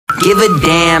Give a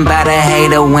damn about a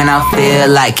hater when I feel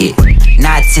like it.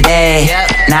 Not today,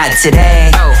 not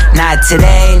today, not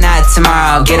today, not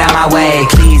tomorrow. Get out my way,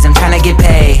 please, I'm tryna get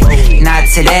paid. Not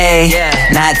today,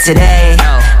 not today,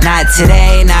 not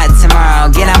today, not tomorrow.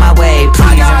 Get out my way,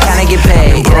 please, I'm tryna get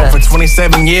paid. For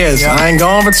 27 years, I ain't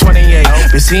going for 28.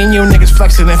 Been seeing you niggas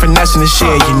flexing and finessing the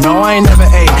shit. You know I ain't never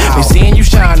ate. Been seeing you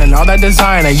shining, all that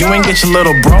designer. You ain't get your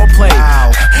little bro plate.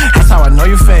 That's how I know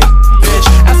you fake, bitch.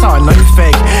 That's how I know you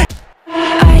fake.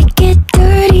 I get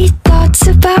dirty thoughts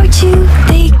about you.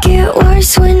 They get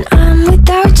worse when I'm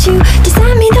without you. Does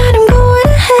that mean that I'm going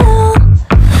to hell?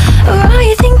 Or are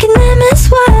you thinking them as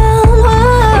well?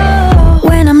 Whoa.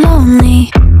 When I'm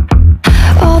lonely,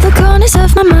 all the corners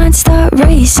of my mind start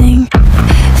racing.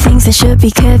 Things that should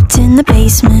be kept in the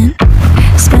basement.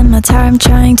 Spend my time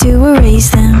trying to erase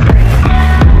them.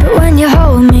 But when you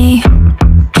hold me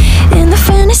in the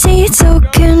fantasy, it's so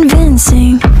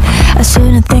convincing. I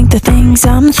shouldn't think the things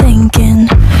I'm thinking,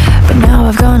 but now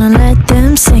I've gone and let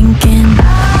them sink in.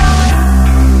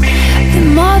 The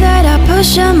more that I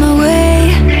push them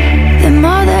away, the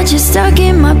more that you're stuck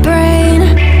in my brain.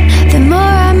 The more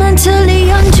I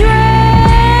mentally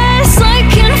undress, I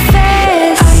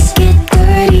confess. I get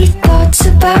dirty thoughts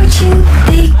about you.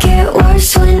 They get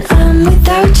worse when I'm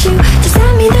without you. Does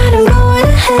that mean that I'm going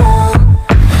to hell?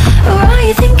 Or are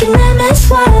you thinking them as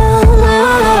well?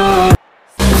 Oh.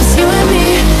 Cause you and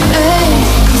me,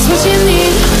 cause what you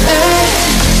need,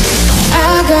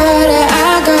 I gotta know.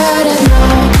 I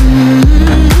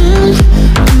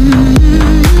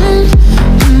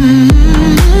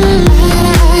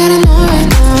gotta know right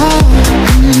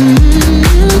now.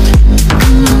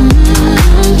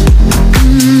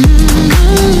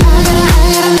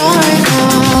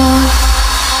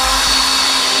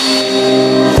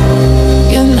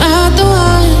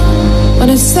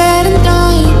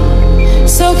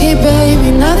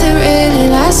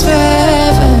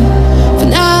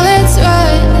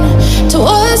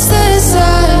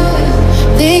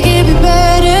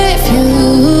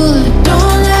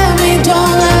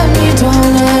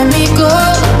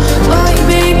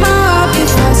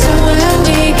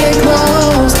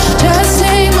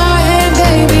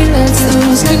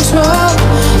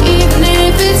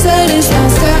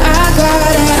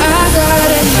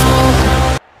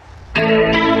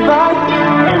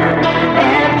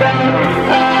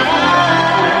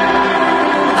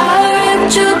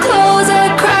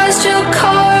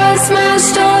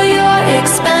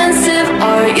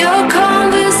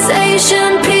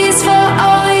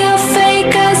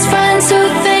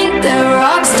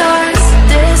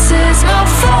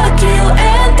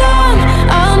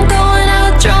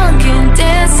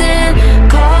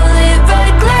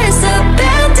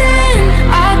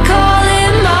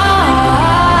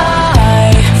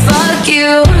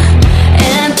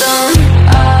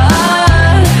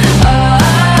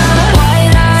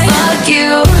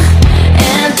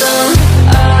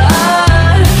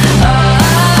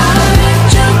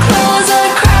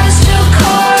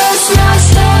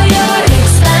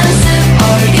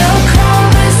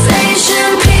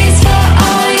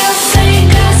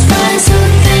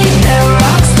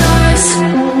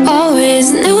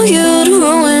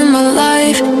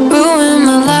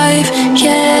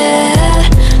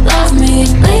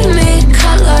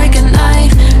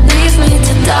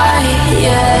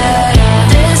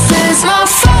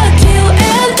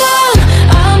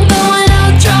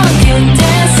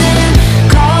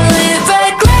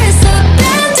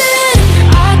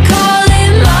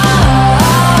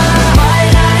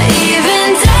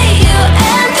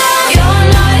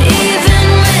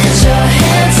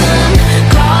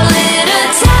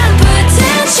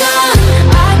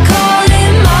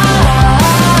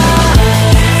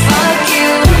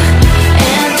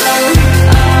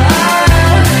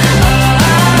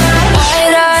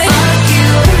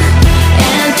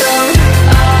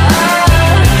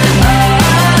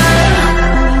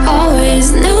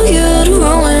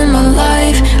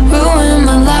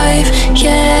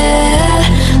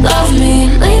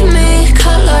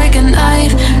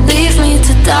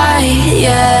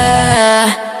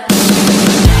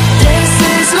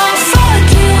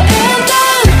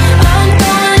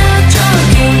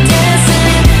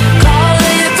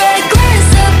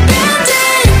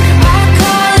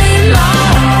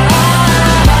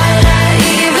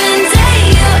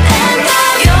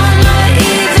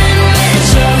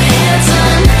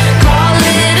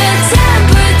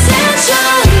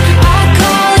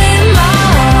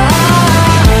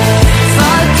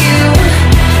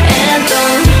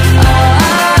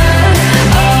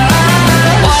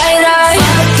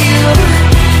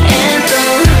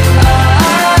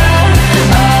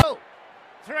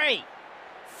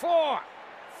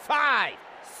 5,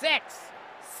 6,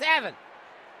 7.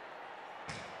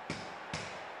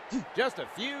 Just a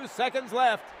few seconds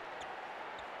left.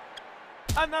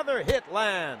 Another hit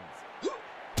lands.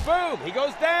 Boom, he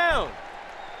goes down.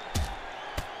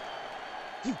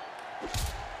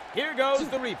 Here goes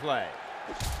the replay.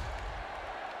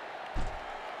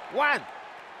 1,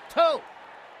 2,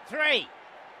 3,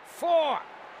 4,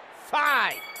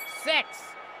 5, 6,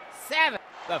 7.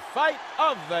 The fight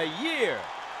of the year.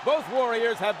 Both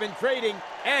warriors have been trading,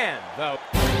 and the...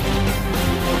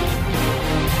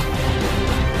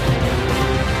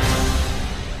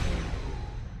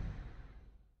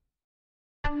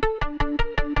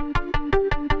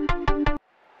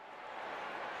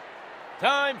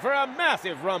 Time for a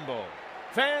massive rumble.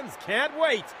 Fans can't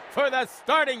wait for the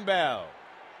starting bell.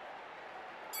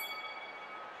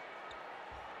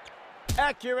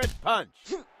 Accurate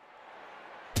punch.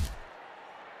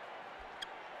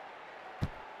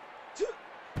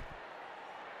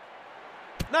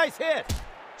 Nice hit.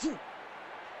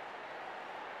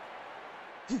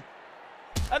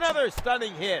 Another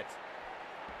stunning hit.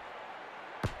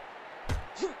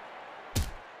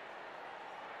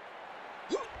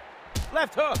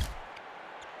 Left hook.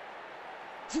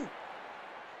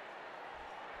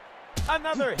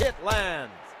 Another hit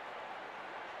lands.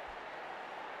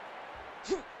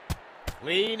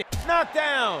 Clean. Knocked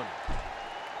down.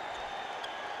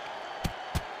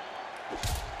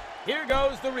 Here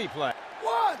goes the replay.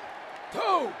 1,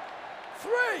 2,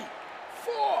 3,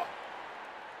 4.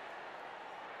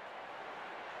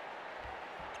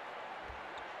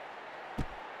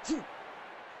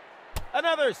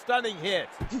 Another stunning hit.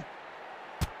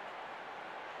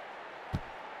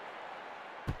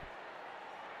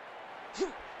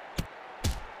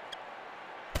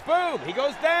 Boom, he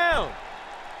goes down.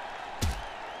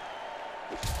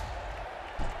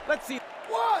 Let's see.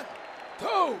 1,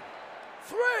 2,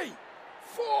 3,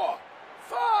 4,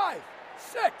 5,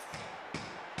 6.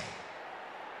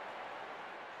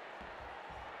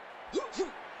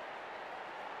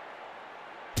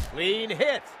 Clean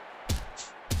hit.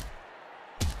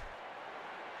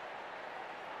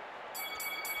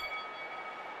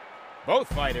 Both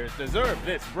fighters deserve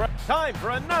this break. Time for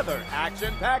another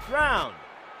action-packed round.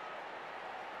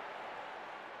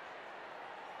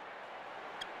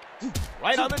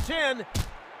 Right on the chin.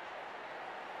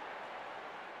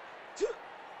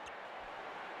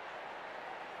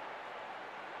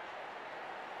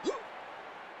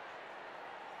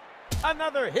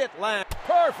 Another hit land.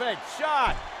 Perfect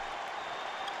shot.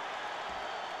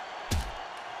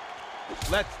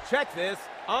 Let's check this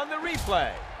on the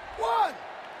replay. 1,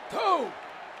 2,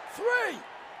 3,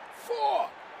 4.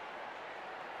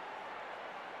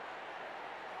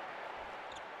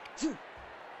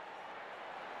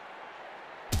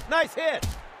 Nice hit.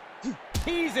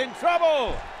 He's in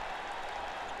trouble.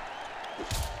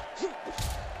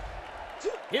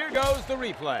 Here goes the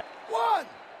replay. 1,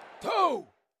 2,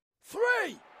 3,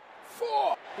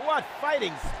 4. What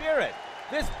fighting spirit.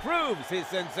 This proves his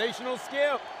sensational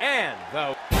skill and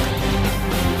the...